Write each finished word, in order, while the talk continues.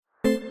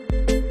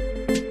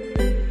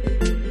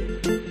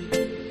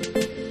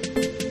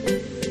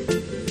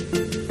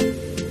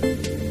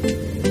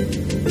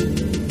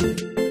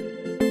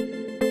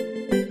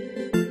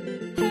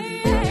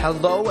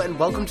Hello and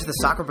welcome to the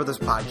Soccer Brothers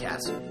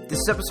Podcast. This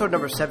is episode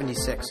number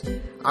 76.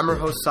 I'm your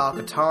host, Sal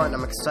Qatar, and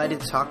I'm excited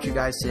to talk to you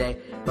guys today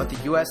about the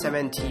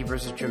USMNT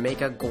versus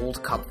Jamaica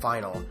Gold Cup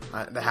final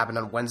that happened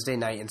on Wednesday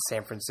night in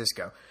San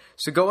Francisco.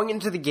 So going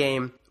into the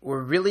game,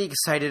 we're really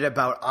excited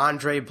about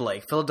Andre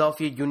Blake,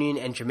 Philadelphia Union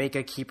and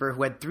Jamaica keeper,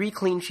 who had 3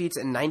 clean sheets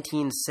and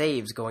 19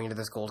 saves going into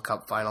this Gold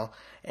Cup final.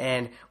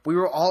 And we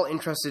were all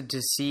interested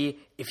to see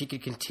if he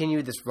could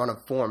continue this run of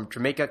form.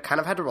 Jamaica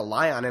kind of had to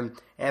rely on him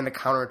and the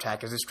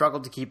counterattack as they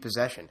struggled to keep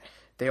possession.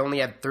 They only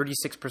had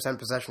 36%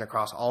 possession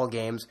across all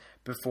games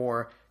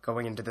before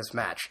going into this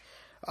match.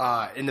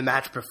 In the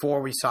match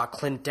before, we saw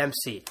Clint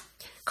Dempsey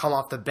come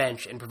off the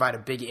bench and provide a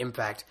big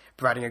impact,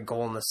 providing a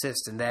goal and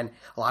assist. And then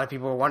a lot of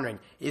people were wondering,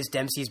 is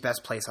Dempsey's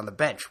best place on the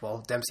bench?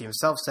 Well, Dempsey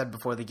himself said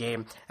before the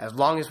game, as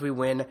long as we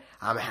win,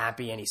 I'm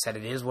happy. And he said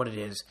it is what it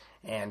is.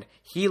 And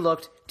he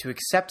looked to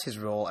accept his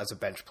role as a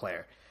bench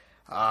player.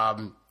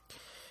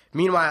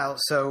 Meanwhile,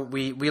 so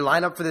we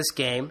line up for this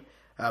game.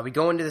 We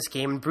go into this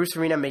game, and Bruce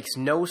Arena makes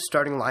no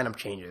starting lineup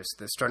changes.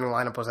 The starting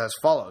lineup was as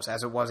follows,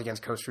 as it was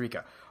against Costa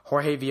Rica.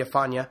 Jorge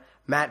Villafana,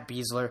 Matt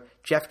Beasler,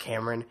 Jeff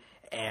Cameron,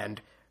 and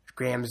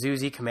Graham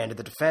Zusi commanded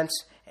the defense.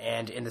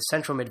 And in the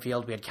central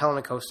midfield, we had Kellen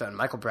Acosta and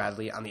Michael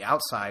Bradley. On the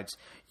outsides,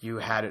 you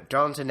had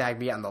Darlington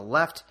Nagbe on the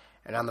left,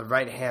 and on the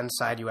right-hand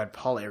side, you had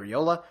Paul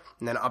Areola.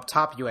 And then up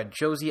top, you had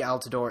Josie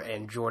Altidore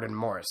and Jordan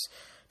Morris.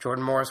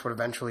 Jordan Morris would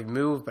eventually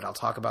move, but I'll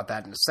talk about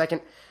that in a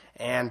second.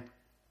 And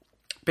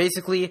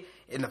basically,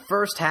 in the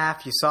first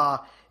half, you saw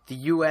the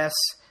U.S.,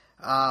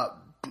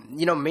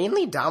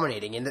 mainly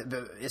dominating. In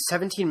the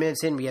 17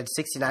 minutes in, we had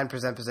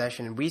 69%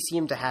 possession, and we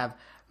seemed to have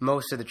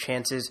most of the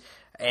chances.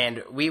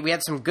 And we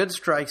had some good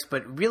strikes,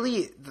 but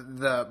really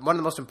one of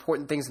the most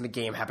important things in the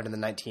game happened in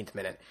the 19th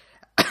minute.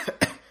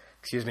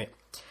 Excuse me.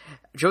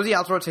 Josie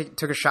Altidore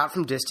took a shot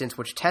from distance,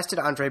 which tested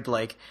Andre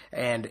Blake,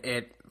 and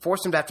it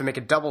forced him to have to make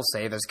a double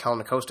save as Kellen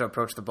Acosta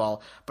approached the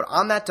ball. But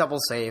on that double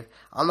save,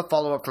 on the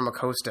follow-up from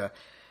Acosta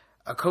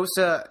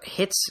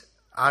hits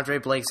Andre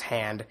Blake's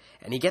hand,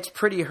 and he gets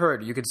pretty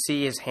hurt. You could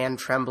see his hand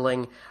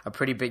trembling, a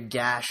pretty big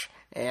gash,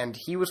 and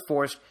he was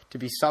forced to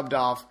be subbed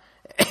off.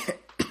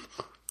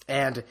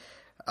 And,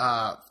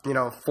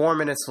 4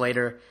 minutes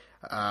later,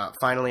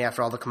 finally,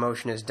 after all the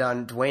commotion is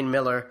done, Dwayne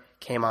Miller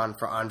came on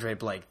for Andre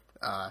Blake.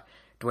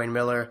 Dwayne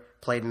Miller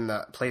plays in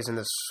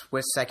the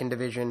Swiss second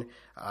division.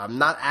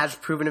 Not as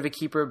proven of a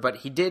keeper, but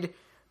he did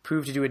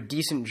prove to do a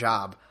decent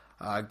job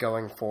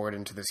going forward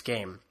into this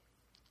game.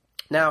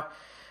 Now,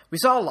 we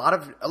saw a lot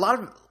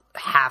of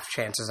half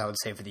chances, I would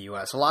say, for the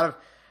U.S. A lot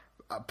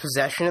of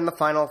possession in the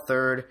final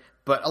third,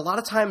 but a lot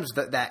of times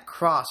that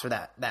cross or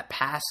that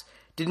pass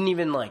didn't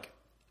even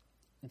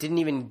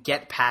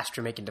get past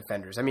Jamaican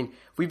defenders. I mean,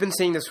 we've been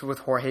seeing this with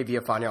Jorge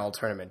Villafana all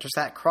tournament. Just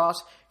that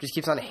cross just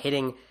keeps on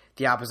hitting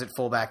the opposite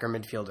fullback or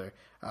midfielder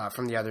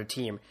from the other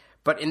team.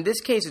 But in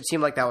this case, it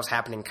seemed like that was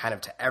happening kind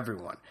of to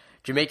everyone.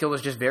 Jamaica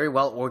was just very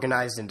well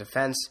organized in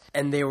defense,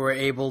 and they were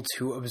able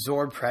to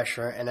absorb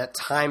pressure and at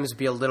times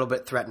be a little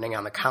bit threatening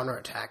on the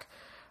counterattack,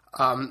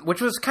 which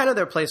was kind of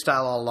their play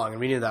style all along, and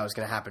we knew that was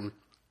going to happen.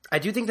 I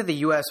do think that the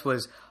U.S.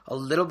 was a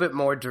little bit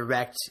more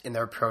direct in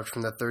their approach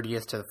from the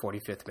 30th to the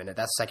 45th minute,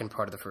 that second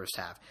part of the first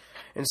half.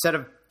 Instead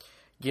of,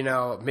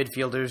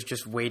 midfielders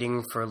just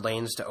waiting for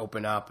lanes to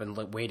open up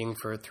and waiting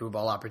for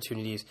through-ball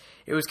opportunities,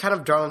 it was kind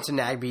of Darlington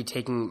Nagbe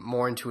taking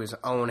more into his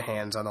own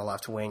hands on the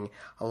left wing,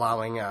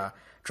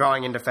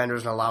 drawing in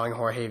defenders and allowing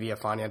Jorge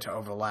Villafana to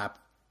overlap,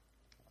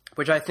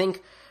 which I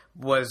think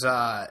was,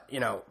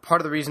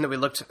 part of the reason that we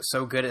looked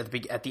so good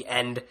at the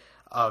end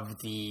of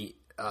the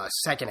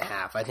second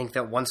half. I think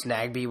that once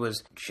Nagbe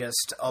was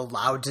just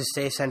allowed to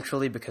stay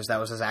centrally because that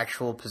was his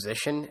actual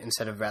position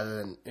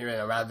rather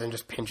than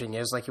just pinching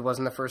his like he was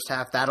in the first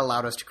half, that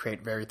allowed us to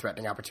create very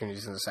threatening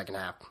opportunities in the second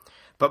half.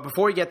 But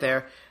before we get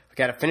there, we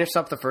got to finish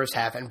up the first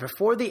half, and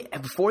before the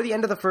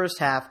end of the first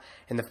half,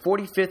 in the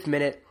 45th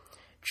minute,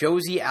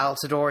 Josie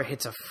Altidore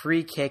hits a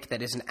free kick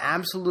that is an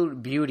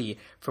absolute beauty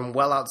from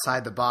well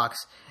outside the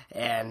box,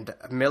 and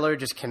Miller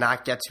just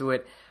cannot get to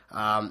it.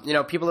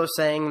 People are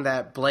saying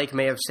that Blake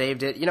may have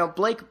saved it.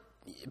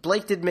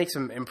 Blake did make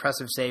some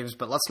impressive saves,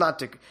 but let's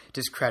not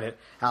discredit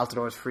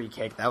Altidore's free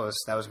kick. That was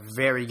a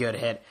very good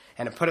hit,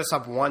 and it put us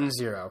up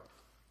 1-0.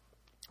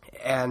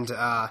 And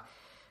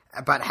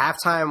about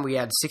halftime, we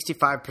had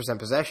 65%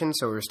 possession,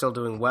 so we were still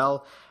doing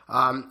well.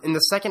 In the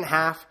second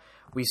half,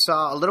 we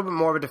saw a little bit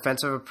more of a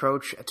defensive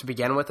approach to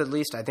begin with, at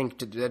least. I think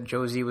that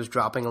Josie was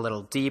dropping a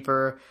little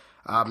deeper.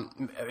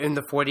 In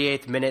the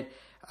 48th minute,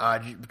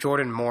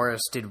 Jordan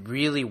Morris did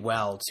really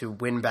well to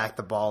win back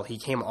the ball. He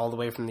came all the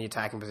way from the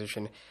attacking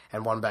position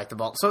and won back the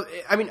ball. So,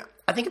 I mean,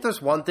 I think if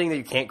there's one thing that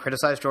you can't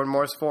criticize Jordan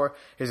Morris for,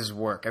 is his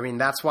work. I mean,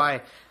 that's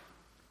why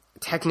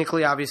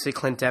technically, obviously,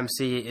 Clint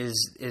Dempsey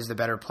is the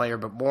better player,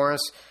 but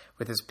Morris,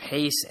 with his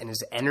pace and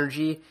his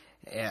energy,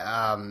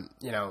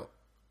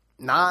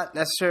 not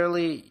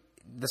necessarily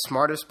the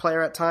smartest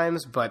player at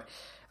times, but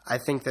I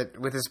think that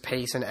with his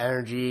pace and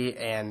energy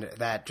and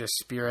that just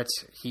spirit,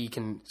 he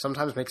can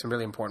sometimes make some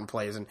really important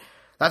plays, and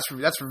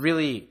that's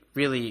really,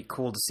 really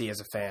cool to see as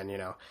a fan,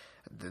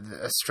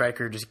 a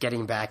striker just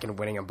getting back and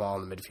winning a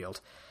ball in the midfield.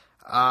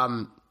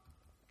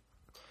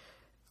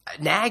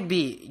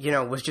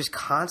 Nagbe, was just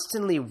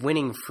constantly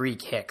winning free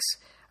kicks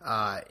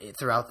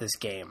throughout this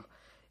game.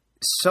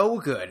 So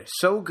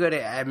good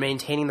at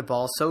maintaining the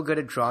ball, so good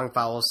at drawing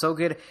fouls, so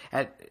good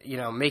at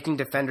making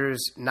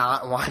defenders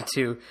not want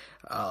to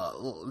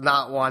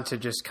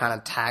just kind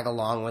of tag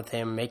along with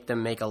him, make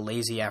them make a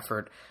lazy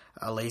effort,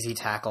 a lazy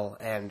tackle,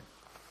 and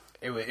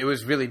it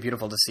was really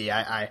beautiful to see.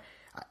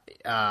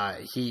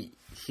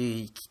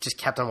 He just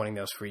kept on winning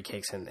those free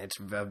kicks, and it's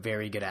a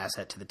very good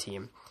asset to the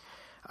team.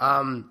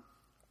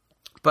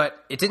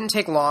 But it didn't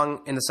take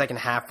long in the second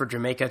half for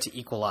Jamaica to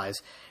equalize.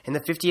 In the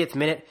 50th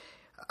minute,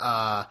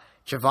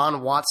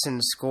 Javon Watson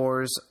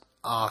scores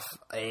off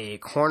a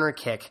corner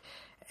kick,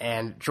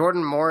 and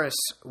Jordan Morris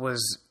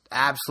was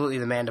absolutely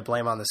the man to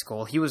blame on this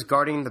goal. He was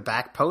guarding the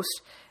back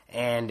post,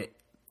 and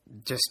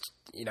just,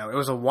 it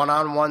was a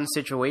one-on-one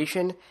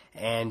situation,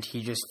 and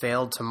he just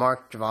failed to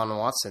mark Javon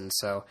Watson.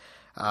 So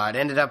it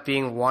ended up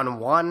being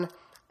 1-1,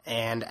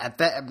 and at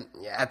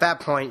that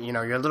point,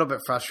 you're a little bit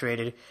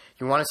frustrated.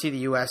 You want to see the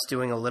U.S.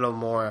 doing a little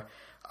more,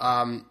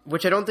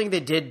 which I don't think they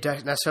did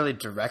necessarily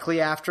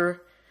directly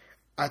after.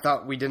 I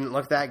thought we didn't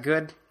look that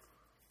good.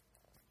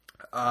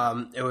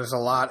 It was a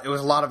lot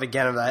of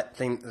again of that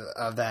thing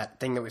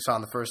that we saw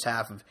in the first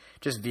half of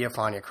just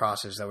Villafania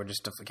crosses that were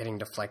just getting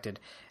deflected.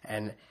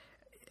 And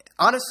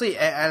honestly,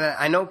 and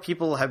I know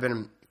people have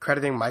been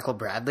crediting Michael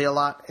Bradley a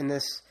lot in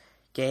this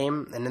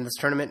game and in this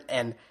tournament,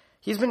 and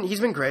he's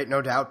been great,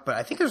 no doubt. But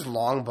I think his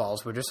long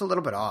balls were just a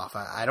little bit off.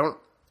 I don't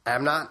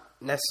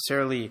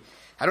necessarily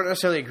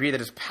agree that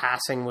his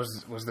passing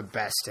was the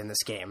best in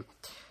this game.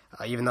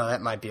 Even though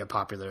that might be a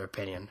popular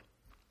opinion.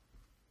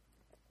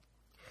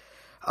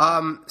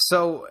 But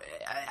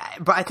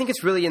I think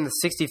it's really in the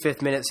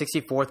 65th minute,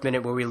 64th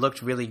minute where we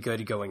looked really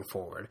good going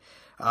forward.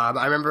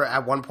 I remember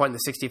at one point in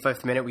the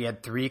 65th minute, we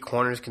had 3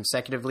 corners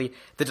consecutively.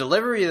 The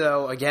delivery,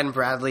 though, again,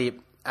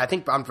 I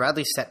think on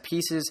Bradley's set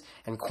pieces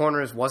and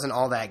corners wasn't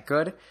all that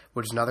good,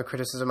 which is another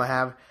criticism I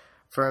have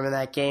for him in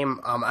that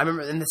game. I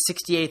remember in the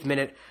 68th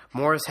minute,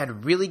 Morris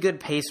had really good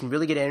pace and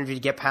really good energy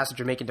to get past the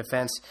Jamaican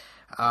defense.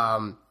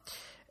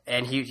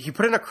 And he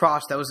put in a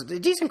cross that was a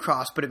decent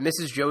cross, but it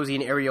misses Josie,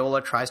 and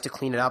Areola tries to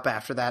clean it up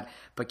after that,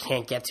 but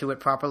can't get to it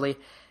properly.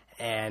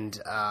 And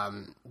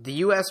the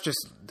U.S.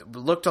 just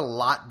looked a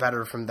lot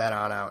better from then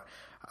on out.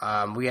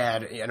 We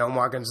had an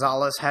Omar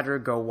Gonzalez header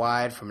go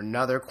wide from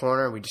another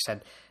corner. We just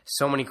had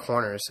so many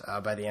corners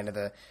by the end of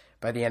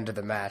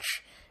the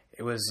match.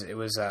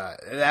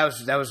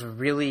 That was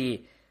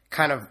really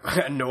kind of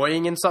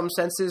annoying in some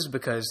senses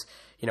because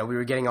we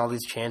were getting all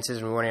these chances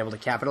and we weren't able to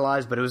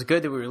capitalize, but it was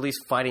good that we were at least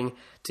fighting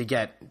to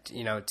get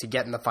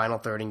in the final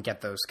third and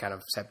get those kind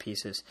of set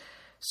pieces.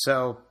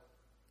 So,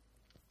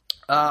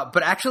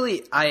 but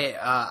actually,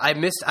 I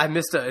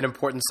missed an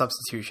important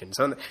substitution.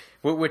 So,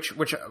 which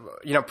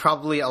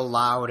probably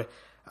allowed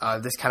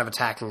this kind of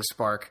attacking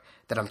spark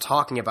that I'm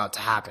talking about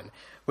to happen,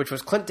 which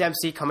was Clint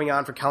Dempsey coming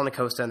on for Cal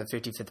Costa in the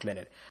 55th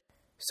minute.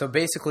 So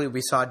basically,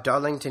 we saw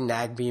Darlington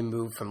Nagbe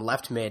move from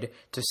left mid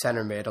to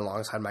center mid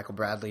alongside Michael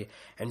Bradley,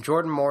 and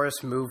Jordan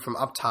Morris moved from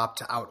up top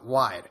to out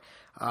wide.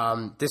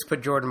 This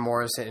put Jordan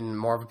Morris in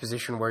more of a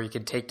position where he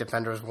could take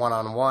defenders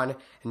one-on-one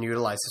and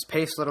utilize his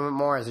pace a little bit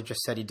more, as I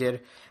just said he did.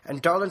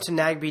 And Darlington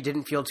Nagbe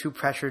didn't feel too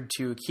pressured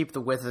to keep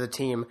the width of the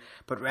team,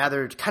 but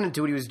rather to kind of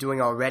do what he was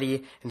doing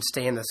already and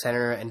stay in the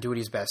center and do what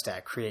he's best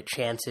at, create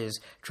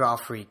chances, draw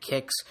free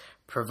kicks,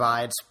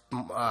 provide,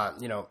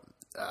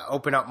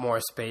 open up more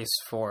space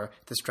for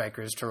the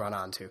strikers to run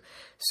onto.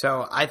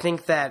 So I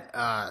think that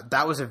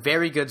that was a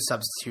very good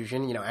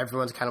substitution.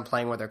 Everyone's kind of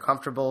playing where they're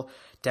comfortable.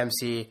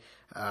 Dempsey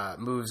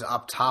moves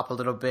up top a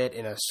little bit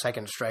in a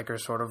second striker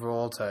sort of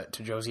role to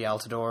Josie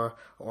Altidore,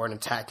 or an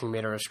attacking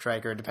mid or a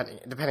striker,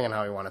 depending on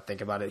how you want to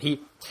think about it.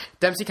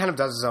 Dempsey kind of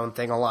does his own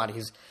thing a lot.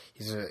 He's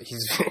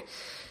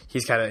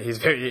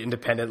very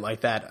independent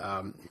like that,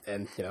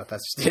 and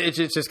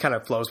it just kind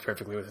of flows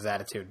perfectly with his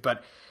attitude.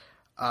 But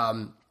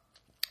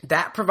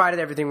that provided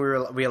everything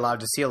we allowed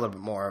to see a little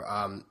bit more.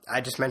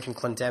 I just mentioned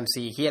Clint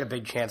Dempsey. He had a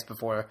big chance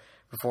before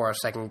our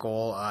second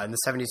goal. In the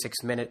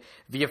 76th minute,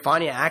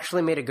 Villafania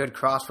actually made a good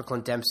cross for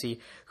Clint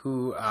Dempsey,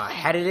 who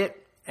headed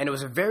it, and it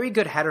was a very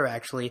good header,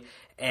 actually,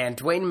 and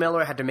Dwayne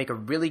Miller had to make a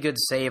really good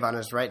save on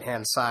his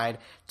right-hand side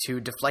to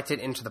deflect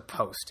it into the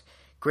post.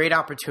 Great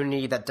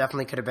opportunity that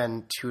definitely could have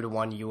been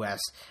 2-1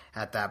 U.S.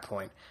 at that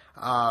point.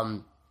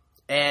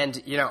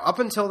 And, up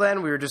until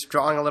then, we were just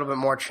drawing a little bit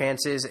more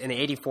chances. In the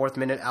 84th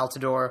minute,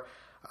 Altidore,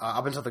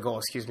 up until the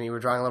goal, we were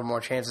drawing a little more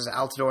chances.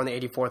 Altidore in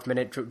the 84th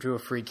minute drew a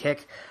free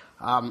kick.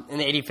 In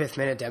the 85th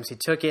minute, Dempsey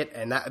took it,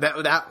 and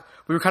that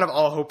we were kind of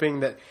all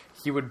hoping that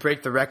he would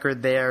break the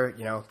record there,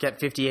 get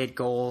 58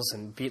 goals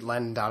and beat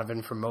Len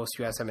Donovan for most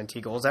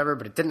USMNT goals ever,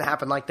 but it didn't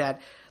happen like that.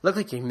 It looked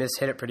like he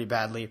mishit it pretty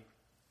badly.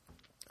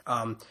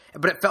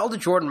 But it fell to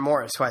Jordan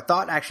Morris, who I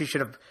thought actually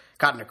should have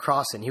gotten a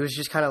cross in. He was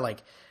just kind of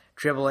like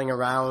dribbling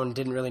around,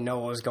 didn't really know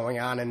what was going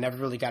on, and never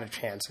really got a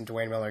chance, and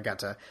Dwayne Miller got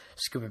to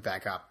scoop it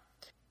back up.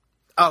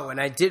 Oh, and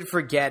I did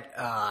forget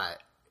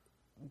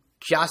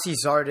Gyasi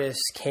Zardes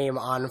came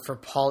on for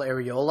Paul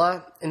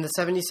Arriola in the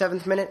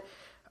 77th minute.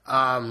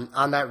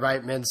 On that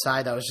right mid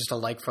side, that was just a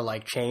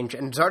like-for-like change.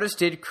 And Zardes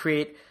did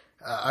create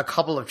a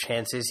couple of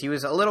chances. He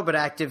was a little bit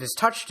active. His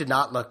touch did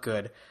not look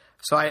good.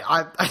 So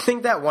I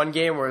think that one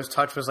game where his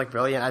touch was like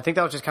brilliant, I think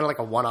that was just kind of like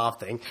a one-off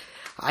thing.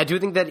 I do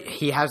think that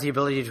he has the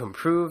ability to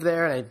improve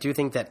there, and I do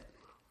think that,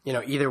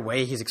 either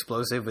way, he's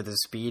explosive with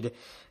his speed.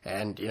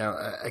 And,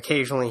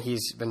 occasionally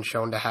he's been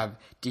shown to have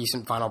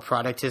decent final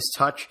product. His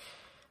touch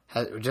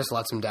just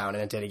lets him down,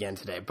 and it did again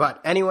today.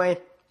 But anyway,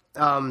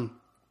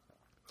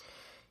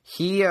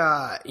 he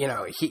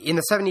in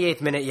the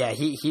 78th minute,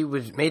 he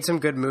made some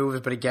good moves,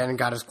 but again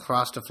got his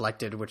cross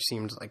deflected, which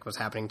seems like was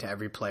happening to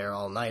every player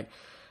all night.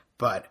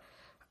 But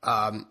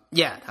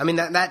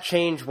that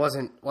change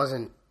wasn't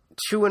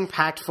too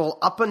impactful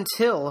up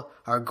until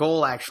our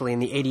goal actually in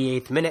the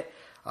 88th minute.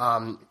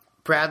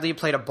 Bradley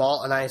played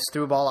a nice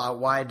through ball out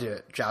wide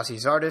to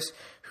Gyasi Zardes,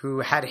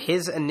 who had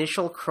his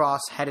initial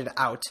cross headed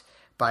out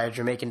by a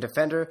Jamaican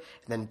defender.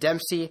 And then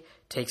Dempsey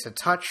takes a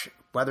touch.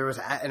 Whether it was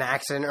an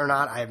accident or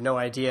not, I have no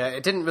idea.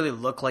 It didn't really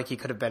look like he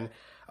could have been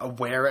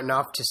aware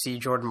enough to see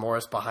Jordan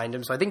Morris behind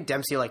him. So I think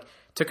Dempsey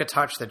took a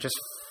touch that just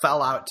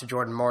fell out to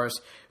Jordan Morris,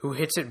 who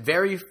hits it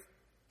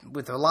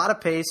with a lot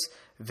of pace,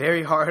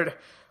 very hard,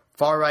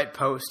 far right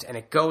post, and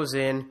it goes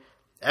in.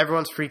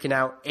 Everyone's freaking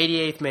out.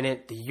 88th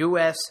minute, the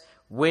U.S.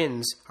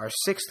 wins our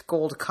 6th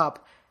Gold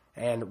Cup,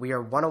 and we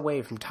are one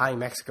away from tying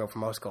Mexico for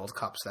most Gold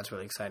Cups. That's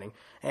really exciting.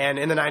 And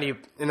in the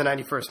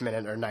 91st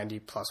minute, or 90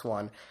 plus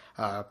 1,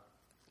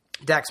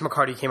 Dax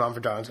McCarty came on for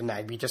Darlington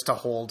Nagbe just to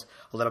hold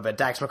a little bit.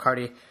 Dax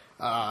McCarty,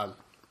 a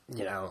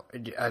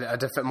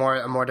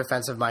more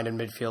defensive-minded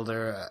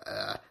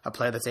midfielder, a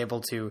player that's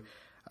able to,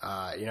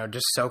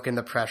 just soak in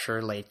the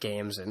pressure late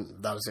games,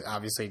 and that was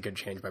obviously a good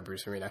change by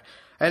Bruce Arena.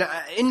 And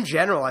in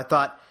general, I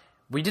thought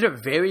we did a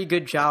very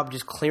good job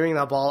just clearing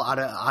the ball out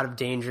of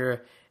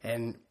danger,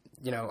 and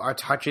our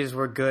touches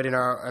were good in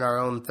our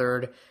own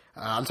third.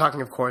 I'm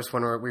talking, of course,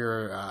 when we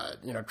were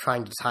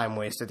trying to time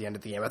waste at the end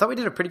of the game. I thought we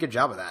did a pretty good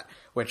job of that,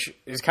 which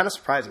is kind of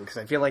surprising because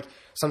I feel like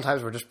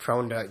sometimes we're just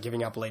prone to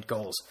giving up late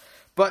goals.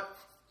 But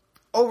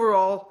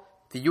overall,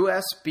 the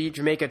U.S. beat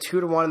Jamaica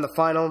 2-1 in the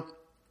final.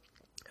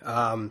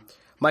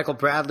 Michael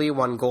Bradley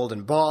won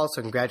Golden Ball,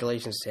 so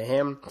congratulations to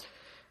him.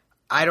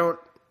 I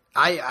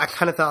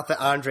kind of thought that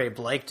Andre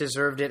Blake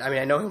deserved it. I mean,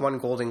 I know he won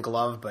Golden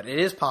Glove, but it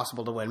is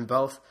possible to win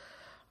both.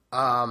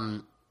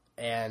 And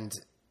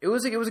it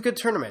was a good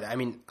tournament. I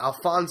mean,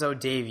 Alphonso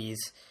Davies,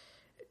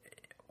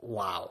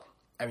 wow.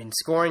 I mean,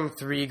 scoring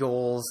 3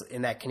 goals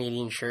in that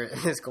Canadian shirt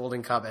in this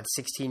Golden Cup at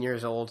 16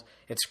 years old,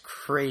 it's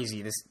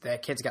crazy.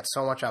 That kid's got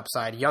so much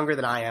upside, younger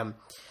than I am,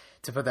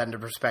 to put that into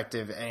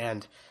perspective,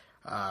 and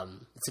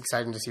it's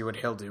exciting to see what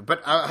he'll do.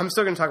 But I'm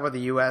still going to talk about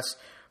the U.S.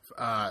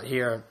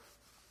 Here.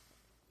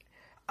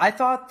 I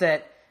thought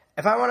that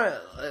if I want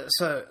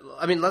to,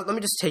 let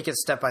me just take it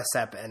step by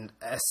step and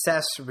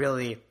assess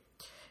really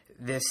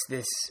this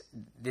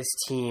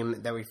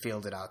team that we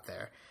fielded out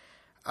there.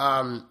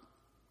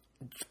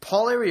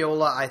 Paul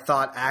Arriola, I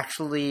thought,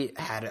 actually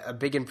had a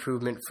big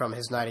improvement from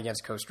his night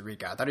against Costa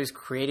Rica. I thought he was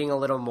creating a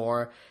little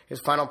more. His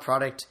final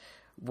product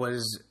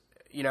was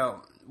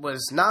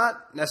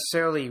not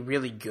necessarily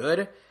really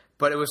good,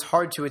 but it was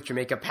hard to with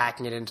Jamaica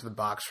packing it into the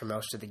box for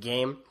most of the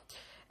game.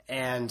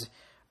 And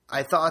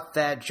I thought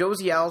that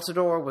Josie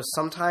Altidore was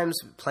sometimes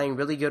playing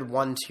really good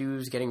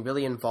 1-2s, getting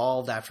really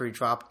involved after he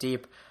dropped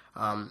deep.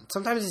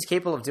 Sometimes he's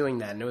capable of doing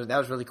that, and that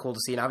was really cool to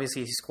see. And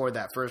obviously, he scored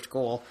that first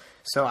goal.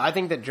 So I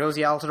think that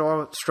Josie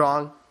Altidore,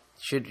 strong,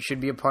 should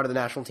be a part of the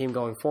national team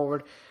going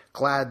forward.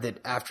 Glad that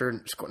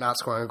after not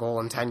scoring a goal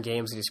in 10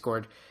 games, that he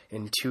scored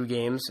in 2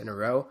 games in a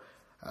row.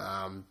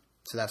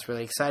 So that's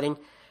really exciting.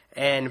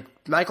 And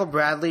Michael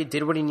Bradley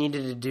did what he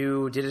needed to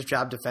do, did his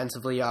job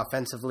defensively,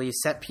 offensively.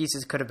 Set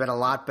pieces could have been a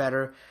lot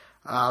better.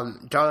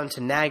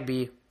 Darlington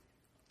Nagbe,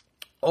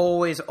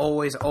 always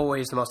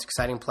the most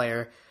exciting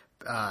player.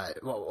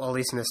 Well, at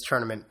least in this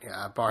tournament,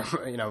 bar,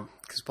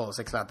 because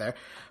Pulisic's not there.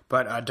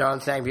 But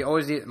Darlington Nagbe,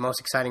 always the most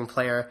exciting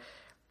player.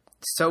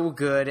 So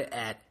good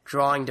at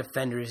drawing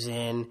defenders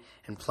in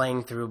and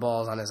playing through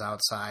balls on his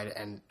outside.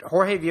 And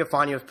Jorge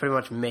Villafaña was pretty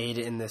much made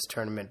in this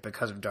tournament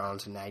because of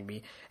Darlington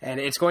Nagbe. And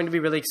it's going to be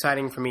really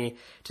exciting for me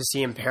to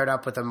see him paired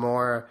up with a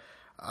more...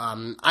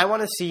 I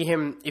want to see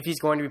him, if he's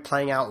going to be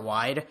playing out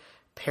wide,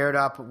 paired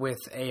up with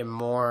a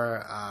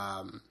more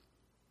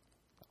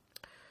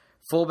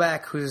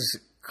fullback who's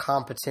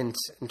competent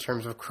in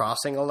terms of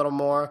crossing a little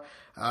more.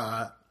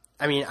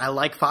 I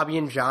like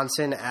Fabian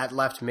Johnson at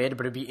left mid,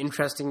 but it'd be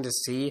interesting to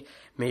see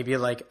maybe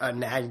like a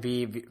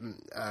Nagbe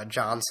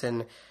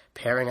Johnson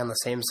pairing on the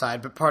same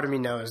side. But part of me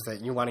knows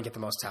that you want to get the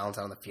most talent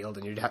out on the field,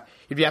 and you'd have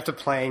to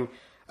play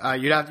a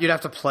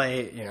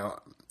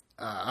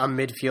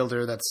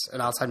midfielder that's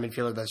an outside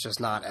midfielder that's just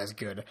not as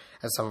good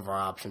as some of our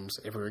options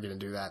if we were going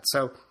to do that.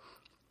 So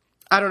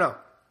I don't know.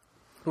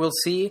 We'll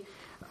see.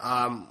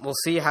 We'll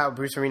see how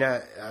Bruce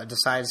Arena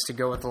decides to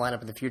go with the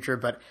lineup in the future,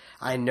 but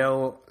I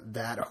know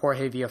that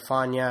Jorge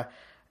Villafaña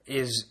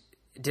is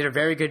did a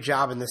very good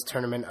job in this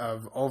tournament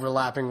of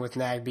overlapping with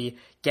Nagbe,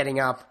 getting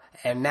up,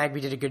 and Nagbe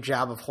did a good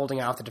job of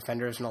holding out the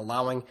defenders and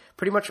allowing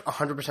pretty much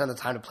 100% of the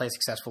time to play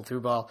successful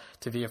through ball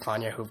to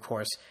Villafana, who, of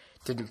course,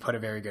 didn't put a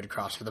very good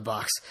cross for the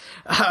box.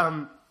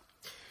 Kellen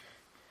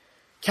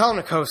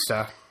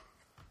Acosta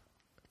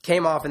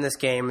came off in this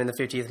game in the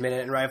 50th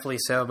minute, and rightfully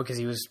so, because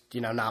he was,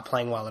 not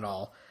playing well at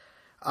all.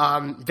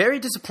 Very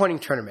disappointing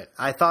tournament.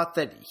 I thought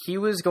that he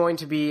was going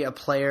to be a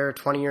player,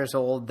 20 years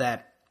old,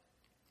 that,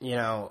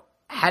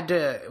 had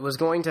to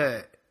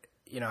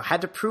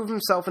prove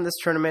himself in this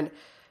tournament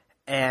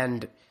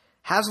and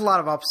has a lot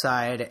of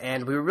upside,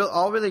 and we were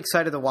all really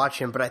excited to watch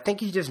him, but I think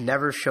he just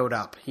never showed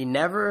up. He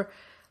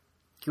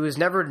was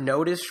never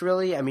noticed,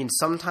 really. I mean,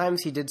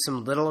 sometimes he did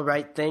some little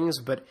right things,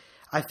 but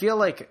I feel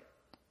like,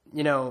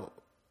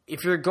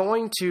 if you're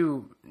going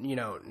to,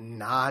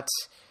 not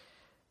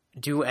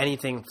do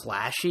anything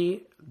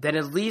flashy, then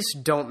at least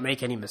don't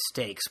make any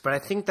mistakes. But I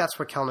think that's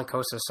where Kellen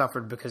Acosta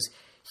suffered, because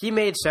he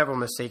made several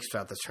mistakes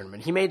throughout this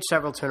tournament. He made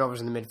several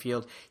turnovers in the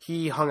midfield.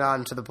 He hung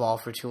on to the ball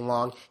for too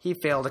long. He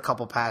failed a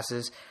couple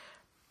passes.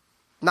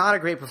 Not a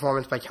great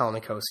performance by Kellen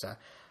Acosta.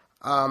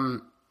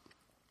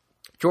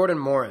 Jordan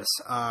Morris,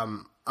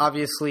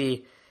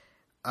 obviously,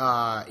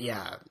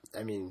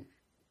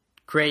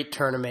 great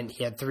tournament.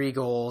 He had 3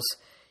 goals.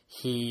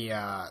 He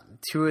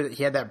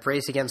had that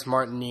brace against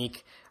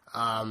Martinique.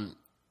 I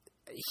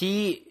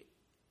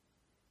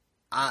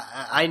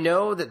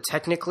know that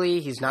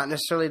technically he's not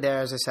necessarily there,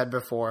 as I said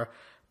before,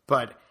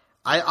 but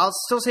I'll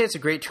still say it's a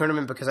great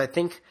tournament because I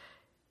think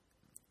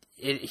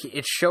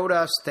it showed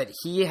us that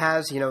he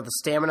has, the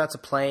stamina to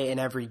play in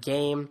every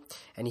game,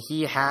 and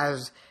he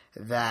has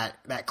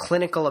that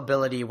clinical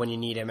ability when you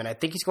need him. And I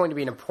think he's going to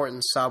be an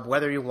important sub,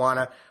 whether you want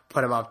to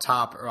put him up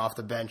top or off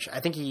the bench. I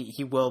think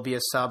he will be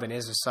a sub and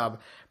is a sub,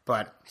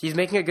 but he's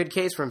making a good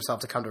case for himself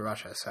to come to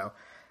Russia. So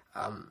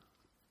I'm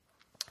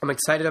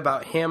excited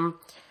about him.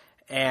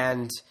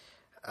 And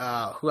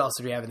who else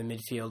did we have in the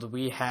midfield?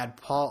 We had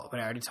Paul,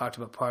 but I already talked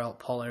about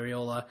Paul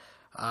Areola.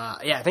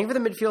 I think for the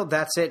midfield,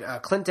 that's it.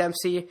 Clint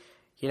Dempsey,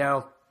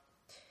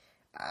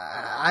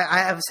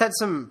 I have said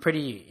some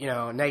pretty,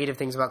 negative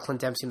things about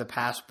Clint Dempsey in the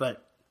past,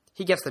 but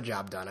he gets the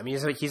job done. I mean,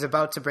 he's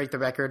about to break the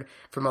record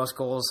for most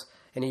goals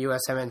in a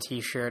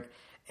USMNT shirt,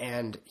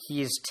 and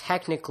he is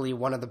technically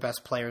one of the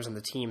best players on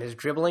the team. His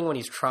dribbling when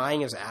he's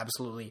trying is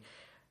absolutely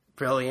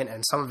brilliant,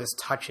 and some of his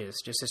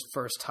touches, just his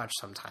first touch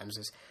sometimes,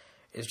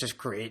 is just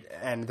great.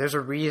 And there's a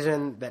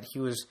reason that he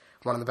was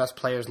one of the best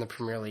players in the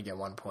Premier League at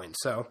one point.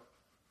 So,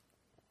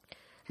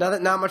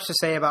 not much to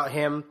say about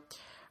him.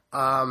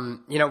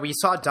 We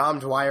saw Dom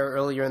Dwyer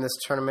earlier in this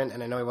tournament,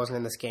 and I know he wasn't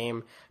in this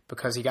game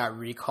because he got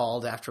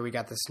recalled after we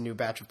got this new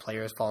batch of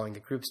players following the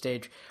group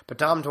stage. But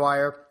Dom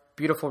Dwyer,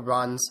 beautiful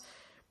runs,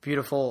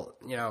 beautiful,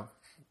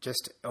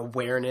 just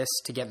awareness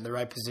to get in the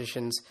right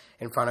positions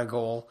in front of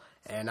goal.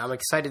 And I'm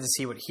excited to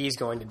see what he's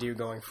going to do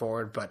going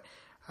forward. But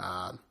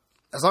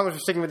as long as we're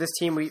sticking with this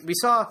team, we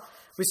saw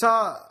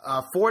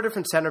 4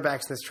 different center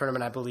backs in this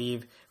tournament, I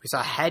believe. We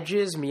saw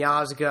Hedges,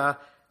 Miazga,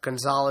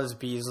 Gonzalez,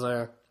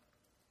 Beasler.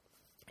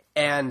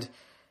 And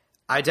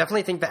I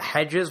definitely think that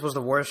Hedges was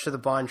the worst of the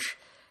bunch.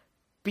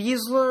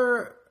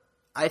 Beasler,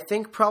 I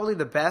think probably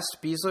the best.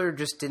 Beasler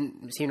just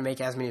didn't seem to make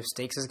as many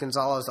mistakes as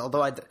Gonzalez,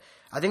 although I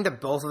think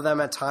that both of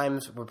them at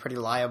times were pretty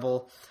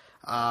liable.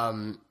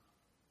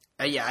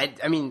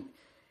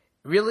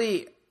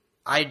 Really,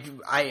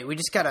 we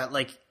just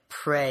gotta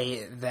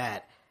pray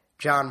that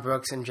John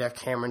Brooks and Jeff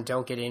Cameron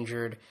don't get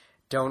injured,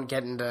 don't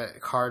get into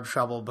card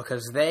trouble,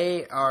 because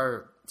they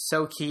are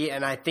so key.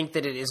 And I think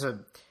that it is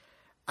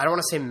I don't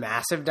want to say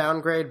massive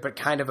downgrade, but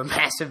kind of a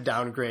massive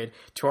downgrade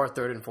to our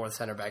 3rd and 4th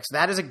center backs.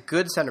 That is a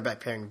good center back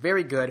pairing,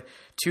 very good.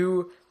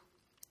 Two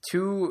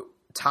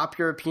top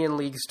European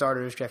League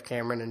starters, Jeff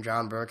Cameron and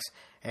John Brooks,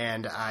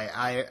 and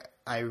I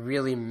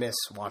really miss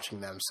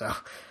watching them. So,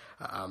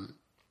 but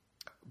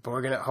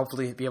we're gonna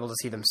hopefully be able to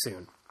see them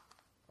soon.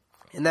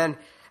 And then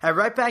at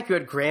right back, you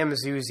had Graham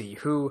Zusi,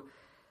 who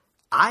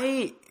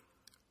I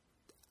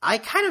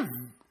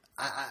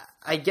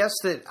guess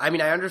that, I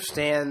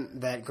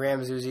understand that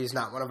Graham Zusi is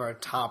not one of our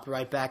top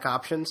right back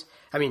options.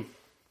 I mean,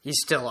 he's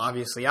still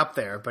obviously up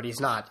there, but he's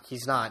not,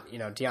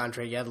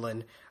 DeAndre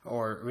Yedlin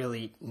or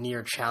really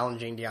near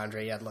challenging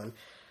DeAndre Yedlin.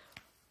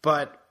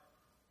 But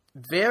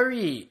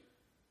very,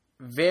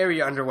 very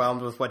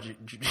underwhelmed with what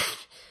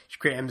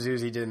Graham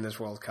Zusi did in this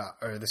World Cup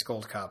or this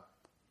Gold Cup.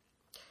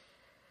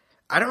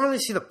 I don't really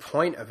see the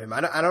point of him.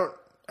 I don't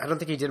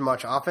think he did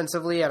much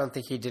offensively. I don't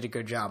think he did a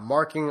good job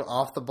marking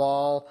off the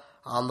ball,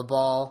 on the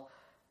ball.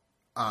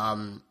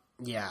 I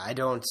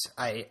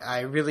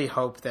really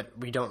hope that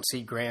we don't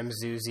see Graham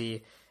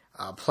Zusi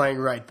playing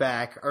right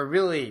back or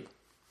really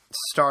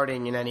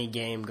starting in any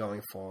game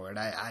going forward.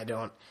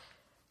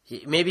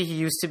 Maybe he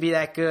used to be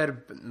that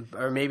good,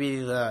 or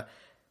maybe the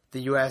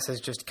U.S. has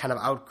just kind of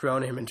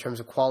outgrown him in terms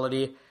of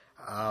quality,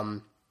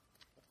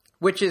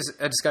 which is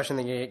a discussion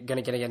that you're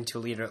going to get into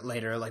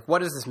later. Like, what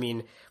does this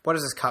mean? What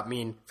does this cup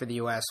mean for the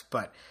U.S.?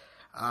 But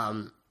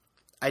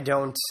I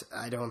don't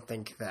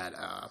think that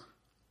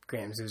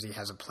Graham Zusi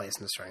has a place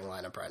in the starting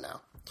lineup right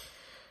now.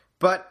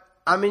 But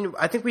I mean,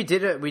 I think we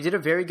did a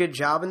very good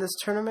job in this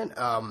tournament.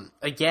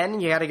 Again,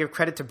 you got to give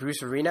credit to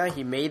Bruce Arena.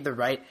 He made the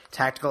right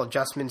tactical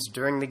adjustments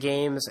during the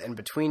games and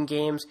between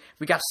games.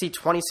 We got to see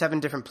 27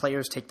 different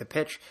players take the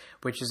pitch,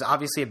 which is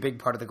obviously a big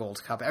part of the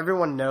Gold Cup.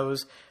 Everyone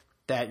knows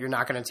that you're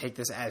not going to take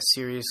this as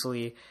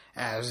seriously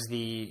as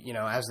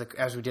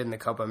as we did in the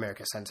Copa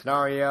America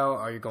Centenario,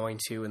 or you're going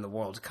to in the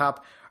World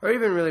Cup, or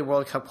even really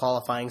World Cup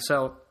qualifying.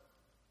 So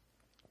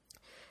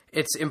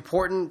it's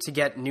important to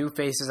get new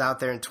faces out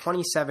there, and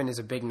 27 is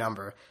a big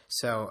number.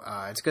 So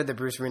it's good that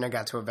Bruce Arena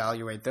got to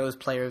evaluate those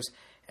players,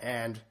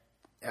 and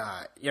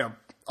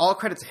all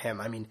credit to him.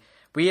 I mean,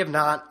 we have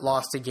not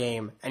lost a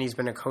game, and he's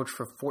been a coach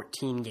for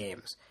 14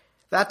 games.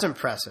 That's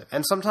impressive.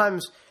 And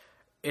sometimes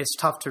it's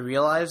tough to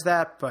realize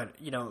that, but,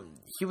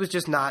 he was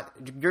just not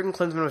 – Jurgen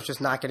Klinsmann was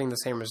just not getting the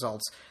same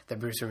results that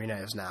Bruce Arena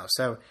is now.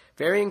 So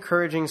very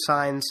encouraging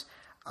signs.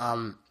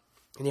 And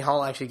the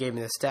Hall actually gave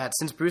me the stat.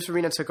 Since Bruce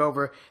Arena took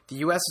over, the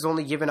U.S. has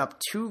only given up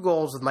 2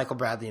 goals with Michael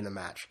Bradley in the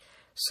match.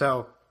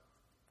 So,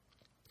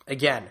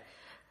 again,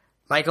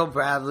 Michael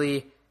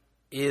Bradley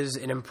is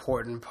an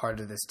important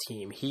part of this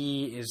team.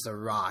 He is the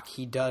rock.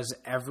 He does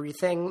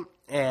everything,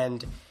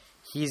 and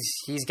he's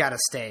got to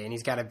stay, and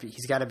he's got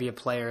to be a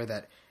player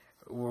that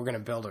we're going to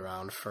build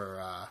around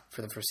for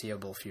the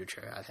foreseeable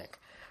future, I think.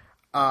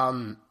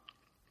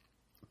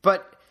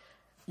 But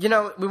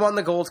we won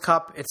the Gold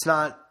Cup. It's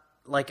not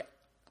like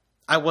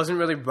I wasn't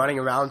really running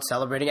around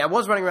celebrating. I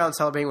was running around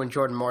celebrating when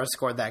Jordan Morris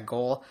scored that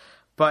goal,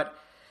 but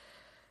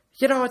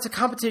it's a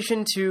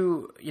competition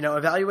to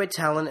evaluate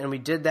talent, and we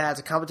did that.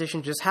 It's a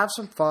competition, just have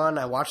some fun.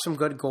 I watched some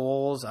good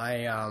goals.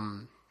 I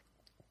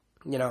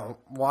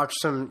watched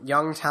some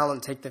young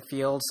talent take the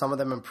field. Some of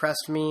them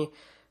impressed me.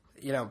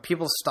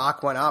 People's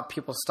stock went up,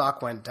 people's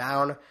stock went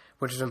down,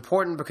 which is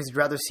important because you'd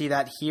rather see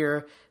that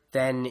here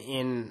than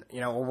in,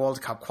 a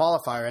World Cup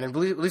qualifier. And at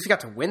least we got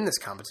to win this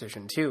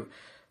competition too.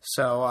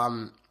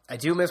 So, I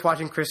do miss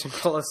watching Christian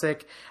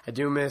Pulisic. I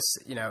do miss,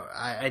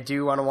 I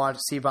do want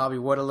to see Bobby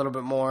Wood a little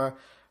bit more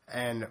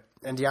and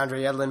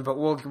DeAndre Yedlin, but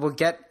we'll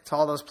get to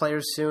all those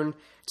players soon.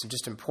 It's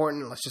just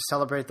important. Let's just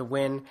celebrate the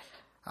win.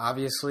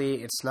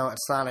 Obviously, it's not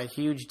a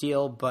huge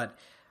deal, but,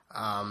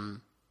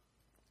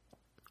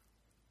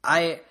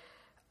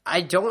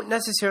 I don't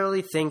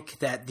necessarily think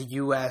that the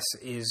U.S.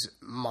 is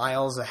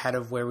miles ahead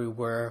of where we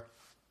were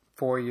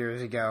 4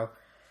 years ago.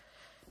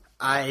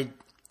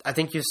 I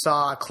think you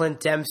saw Clint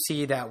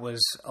Dempsey that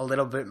was a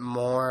little bit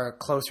more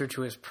closer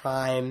to his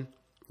prime.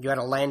 You had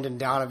a Landon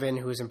Donovan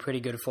who was in pretty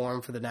good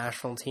form for the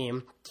national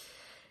team.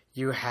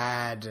 You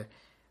had,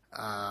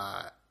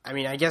 I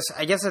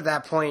guess at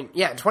that point,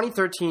 in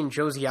 2013,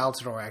 Josie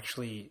Altidore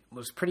actually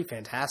was pretty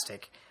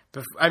fantastic.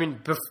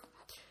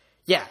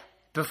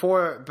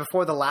 Before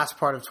the last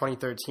part of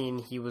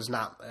 2013, he was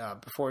not.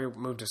 Before he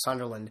moved to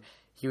Sunderland,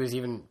 he was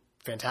even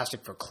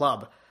fantastic for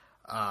club.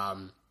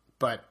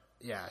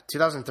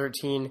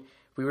 2013,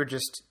 we were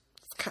just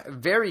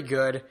very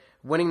good,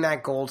 winning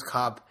that Gold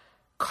Cup,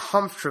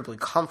 comfortably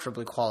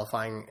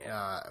qualifying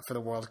for the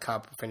World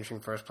Cup,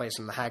 finishing first place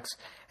in the Hex,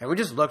 and we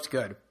just looked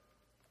good.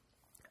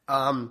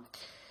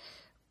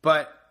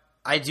 But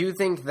I do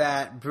think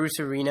that Bruce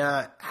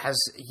Arena has,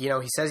 he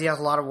says he has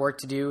a lot of work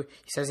to do.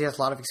 He says he has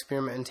a lot of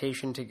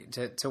experimentation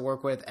to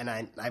work with, and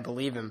I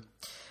believe him.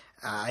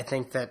 I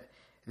think that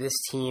this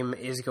team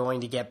is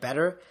going to get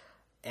better,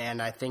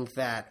 and I think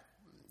that,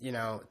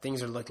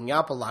 things are looking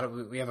up.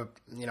 We have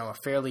a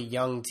fairly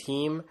young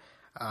team.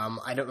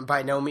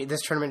 By no means,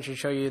 this tournament should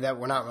show you that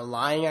we're not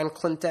relying on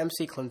Clint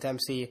Dempsey. Clint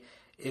Dempsey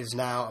is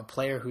now a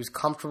player who's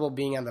comfortable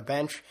being on the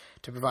bench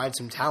to provide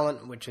some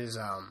talent, which is,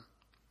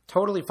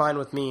 totally fine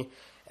with me,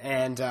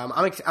 and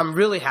I'm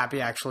really happy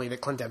actually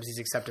that Clint Dempsey's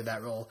accepted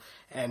that role,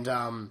 and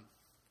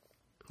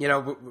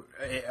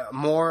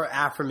more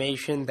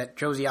affirmation that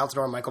Josie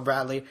Altidore and Michael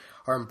Bradley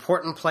are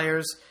important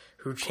players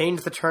who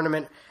changed the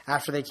tournament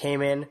after they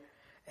came in,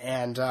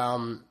 and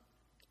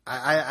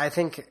I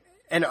think,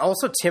 and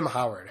also Tim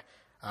Howard.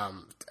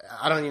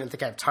 I don't even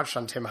think I've touched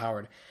on Tim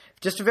Howard.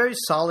 Just a very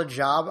solid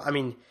job.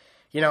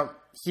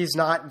 He's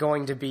not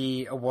going to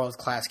be a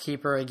world-class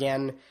keeper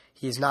again.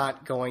 He's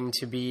not going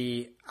to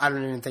be, I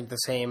don't even think, the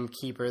same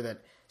keeper that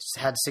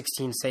had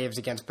 16 saves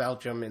against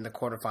Belgium in the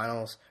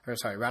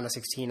round of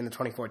 16 in the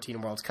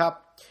 2014 World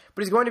Cup.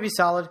 But he's going to be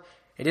solid.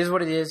 It is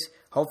what it is.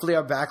 Hopefully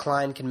our back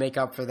line can make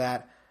up for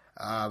that.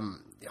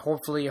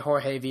 Hopefully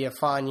Jorge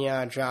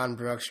Villafana, John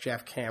Brooks,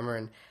 Jeff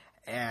Cameron,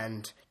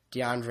 and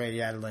DeAndre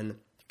Yedlin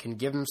can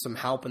give him some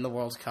help in the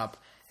World Cup.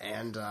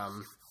 And,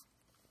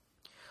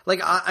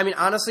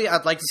 honestly,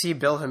 I'd like to see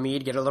Bill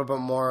Hamid get a little bit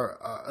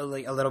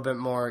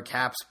more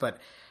caps, but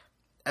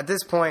at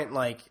this point,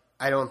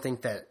 I don't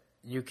think that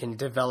you can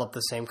develop the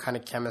same kind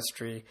of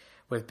chemistry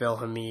with Bill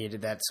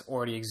Hamid that's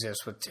already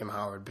exists with Tim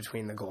Howard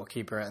between the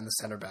goalkeeper and the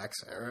center backs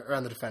or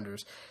the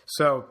defenders.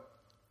 So,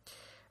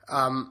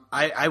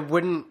 I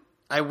wouldn't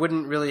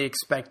really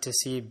expect to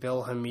see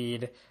Bill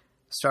Hamid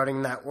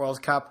starting that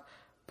World Cup,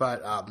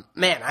 But,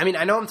 man, I mean,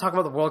 I know I'm talking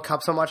about the World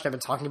Cup so much, and I've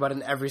been talking about it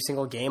in every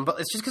single game, but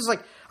it's just because,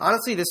 like,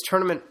 honestly, this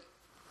tournament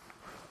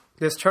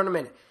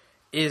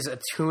is a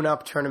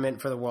tune-up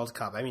tournament for the World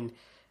Cup. I mean,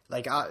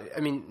 like,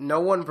 no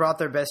one brought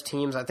their best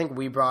teams. I think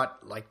we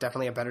brought, like,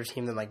 definitely a better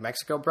team than, like,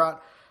 Mexico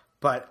brought.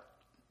 But,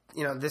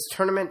 you know, this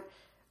tournament,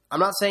 I'm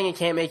not saying it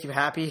can't make you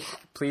happy.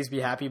 Please be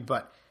happy.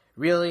 But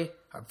really,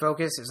 our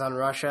focus is on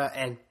Russia.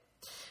 And,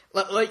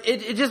 like,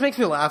 it just makes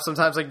me laugh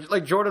sometimes.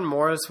 Like Jordan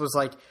Morris was,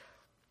 like,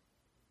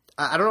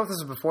 I don't know if this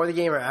was before the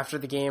game or after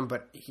the game,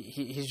 but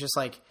he's just,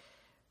 like,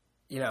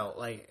 you know,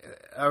 like,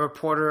 a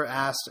reporter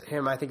asked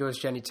him, I think it was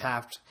Jenny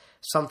Taft,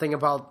 something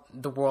about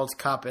the World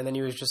Cup. And then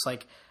he was just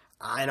like,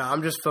 I know,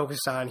 I'm just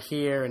focused on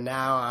here and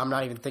now. I'm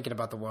not even thinking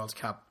about the World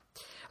Cup.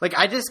 Like,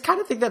 I just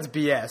kind of think that's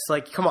BS.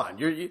 Like, come on,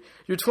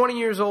 you're 20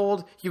 years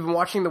old. You've been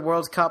watching the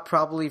World Cup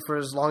probably for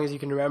as long as you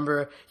can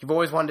remember. You've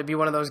always wanted to be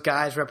one of those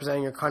guys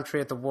representing your country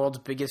at the world's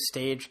biggest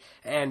stage,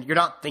 and you're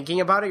not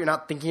thinking about it. You're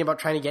not thinking about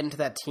trying to get into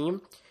that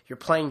team. You're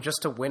playing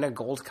just to win a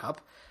Gold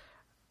Cup,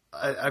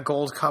 a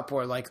Gold Cup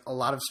where, like, a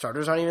lot of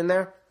starters aren't even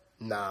there.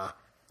 Nah.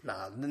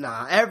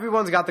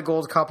 Everyone's got the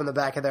Gold Cup in the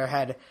back of their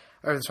head,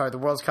 the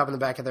World Cup in the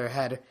back of their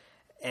head.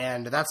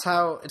 And that's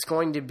how it's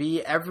going to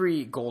be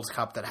every Gold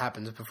Cup that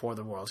happens before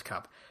the World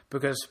Cup.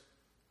 Because,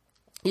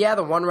 yeah,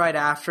 the one right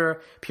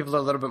after, people are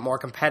a little bit more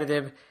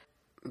competitive.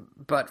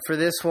 But for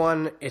this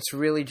one, it's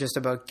really just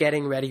about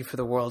getting ready for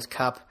the World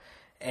Cup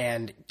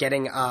and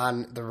getting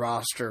on the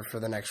roster for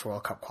the next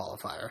World Cup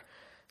qualifier.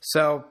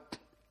 So,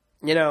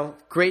 you know,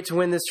 great to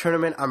win this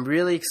tournament. I'm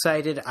really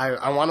excited.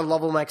 I want to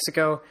level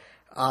Mexico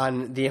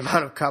on the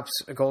amount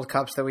of Gold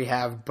Cups that we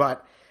have,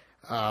 but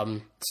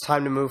it's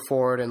time to move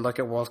forward and look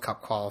at World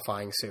Cup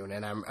qualifying soon,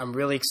 and I'm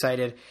really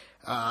excited.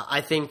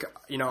 I think,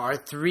 you know, our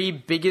three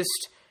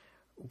biggest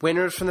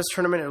winners from this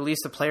tournament, or at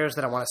least the players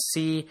that I want to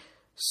see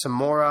some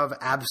more of,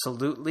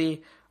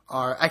 absolutely,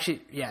 are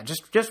actually, yeah,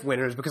 just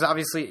winners, because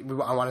obviously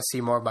I want to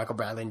see more of Michael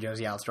Bradley and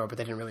Josie Altidore, but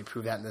they didn't really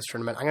prove that in this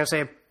tournament. I'm going to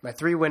say my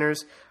three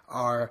winners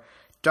are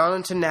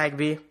Darlington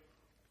Nagbe,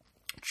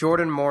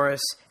 Jordan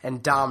Morris,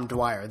 and Dom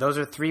Dwyer. Those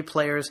are three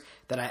players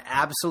that I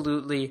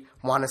absolutely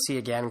want to see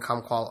again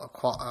come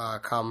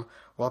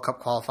World Cup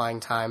qualifying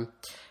time.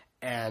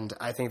 And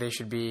I think they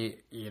should be,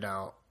 you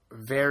know,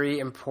 very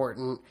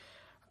important.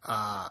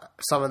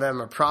 Some of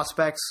them are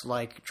prospects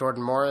like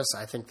Jordan Morris.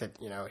 I think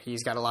that, you know,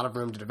 he's got a lot of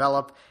room to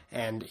develop,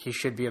 and he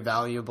should be a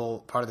valuable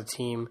part of the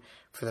team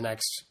for the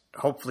next,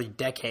 hopefully,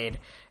 decade.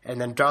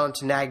 And then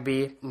Darlington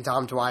Nagbe and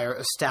Dom Dwyer,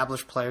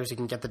 established players who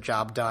can get the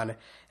job done.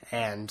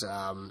 And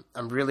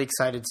I'm really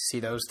excited to see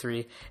those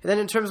three. And then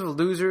in terms of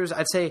losers,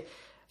 I'd say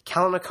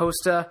Kellen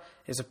Acosta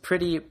is a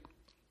pretty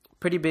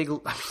big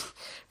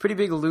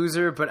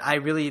loser, but I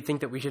really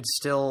think that we should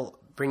still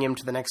bring him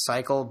to the next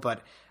cycle.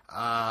 But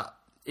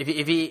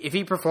if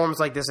he performs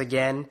like this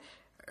again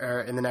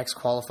or in the next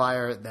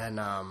qualifier, then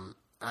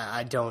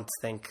I don't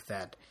think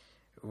that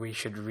we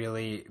should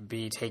really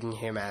be taking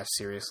him as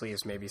seriously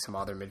as maybe some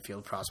other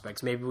midfield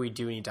prospects. Maybe we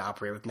do need to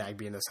operate with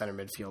Nagbe in the center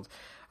midfield,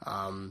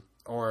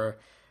 or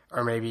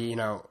maybe, you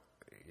know,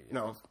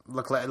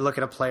 look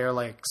at a player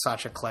like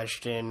Sacha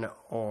Kljestan,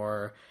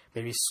 or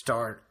maybe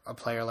start a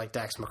player like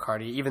Dax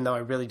McCarty, even though I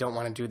really don't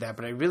want to do that.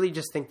 But I really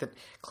just think that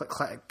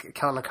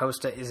Kellen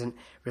Acosta isn't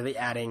really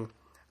adding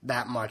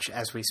that much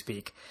as we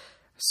speak.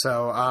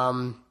 So,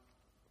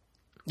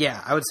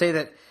 yeah, I would say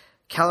that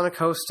Kellen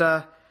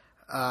Acosta,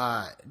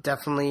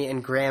 definitely,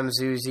 and Graham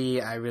Zusi,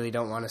 I really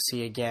don't want to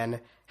see again.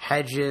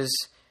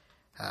 Hedges,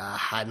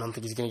 I don't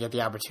think he's going to get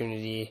the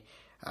opportunity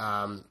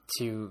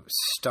to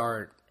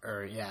start,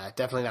 or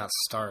definitely not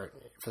start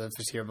for the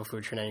foreseeable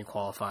future in any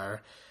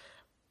qualifier.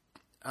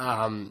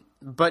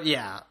 But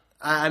yeah,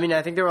 I mean,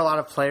 I think there were a lot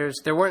of players.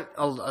 There weren't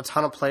a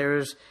ton of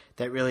players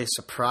that really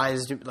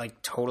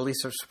totally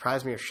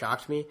surprised me or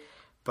shocked me.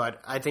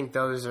 But I think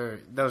those are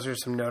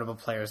some notable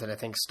players that I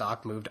think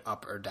stock moved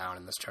up or down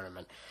in this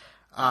tournament.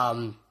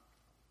 In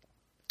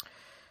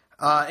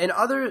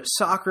other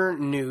soccer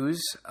news,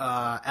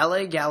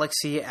 LA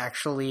Galaxy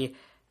actually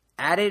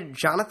added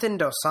Jonathan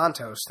Dos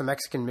Santos, the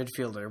Mexican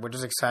midfielder, which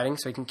is exciting,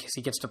 so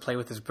he gets to play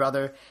with his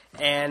brother.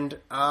 And,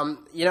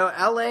 you know,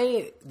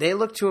 LA, they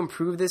look to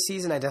improve this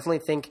season. I definitely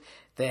think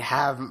they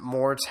have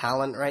more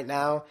talent right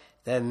now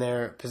than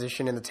their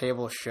position in the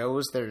table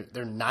shows.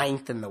 They're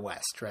ninth in the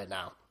West right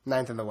now.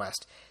 9th in the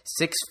West.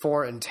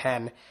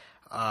 6-4-10.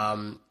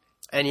 And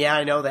yeah,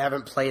 I know they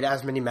haven't played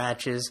as many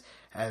matches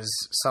as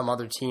some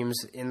other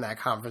teams in that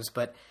conference,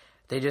 but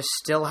they just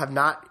still have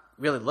not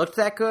really looked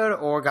that good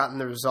or gotten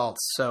the results.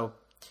 So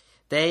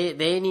they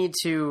need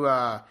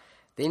to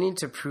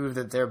prove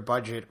that their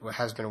budget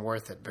has been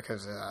worth it,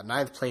 because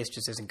 9th place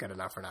just isn't good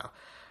enough for now.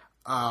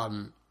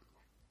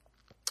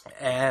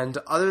 And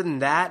other than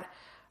that,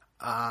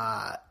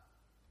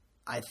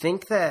 I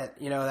think that,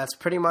 you know, that's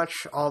pretty much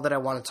all that I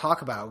want to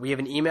talk about. We have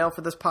an email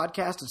for this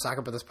podcast. It's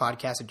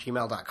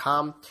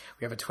soccerbrospodcast@gmail.com.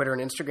 We have a Twitter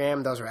and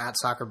Instagram. Those are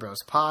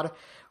 @soccerbrospod.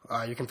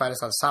 You can find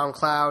us on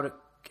SoundCloud,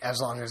 as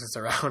long as it's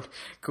around.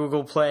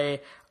 Google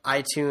Play,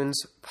 iTunes,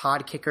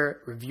 Podkicker,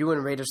 review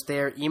and rate us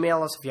there.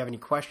 Email us if you have any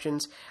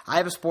questions. I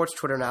have a sports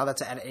Twitter now.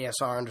 That's at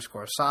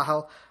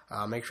ASR_Sahel.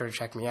 Make sure to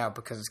check me out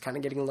because it's kind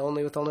of getting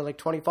lonely with only like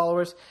 20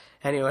 followers.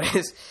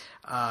 Anyways,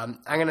 I'm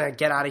going to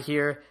get out of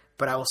here,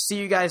 but I will see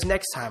you guys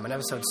next time on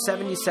episode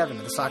 77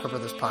 of the Soccer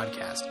Brothers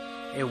podcast.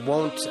 It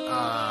won't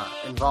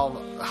involve,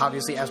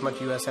 obviously, as much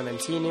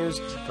USMNT news,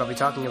 but I'll be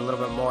talking a little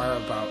bit more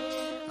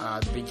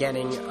about the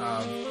beginning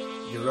of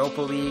the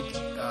Europa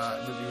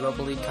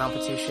League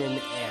competition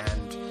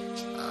and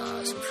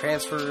some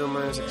transfer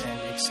rumors and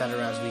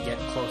etc. as we get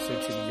closer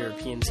to the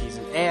European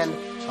season. And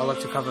I'll look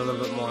to cover a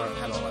little bit more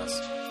MLS.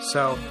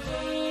 So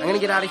I'm going to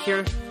get out of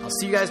here. I'll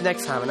see you guys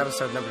next time on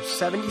episode number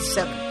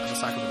 77 of the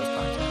Soccer Brothers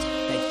podcast.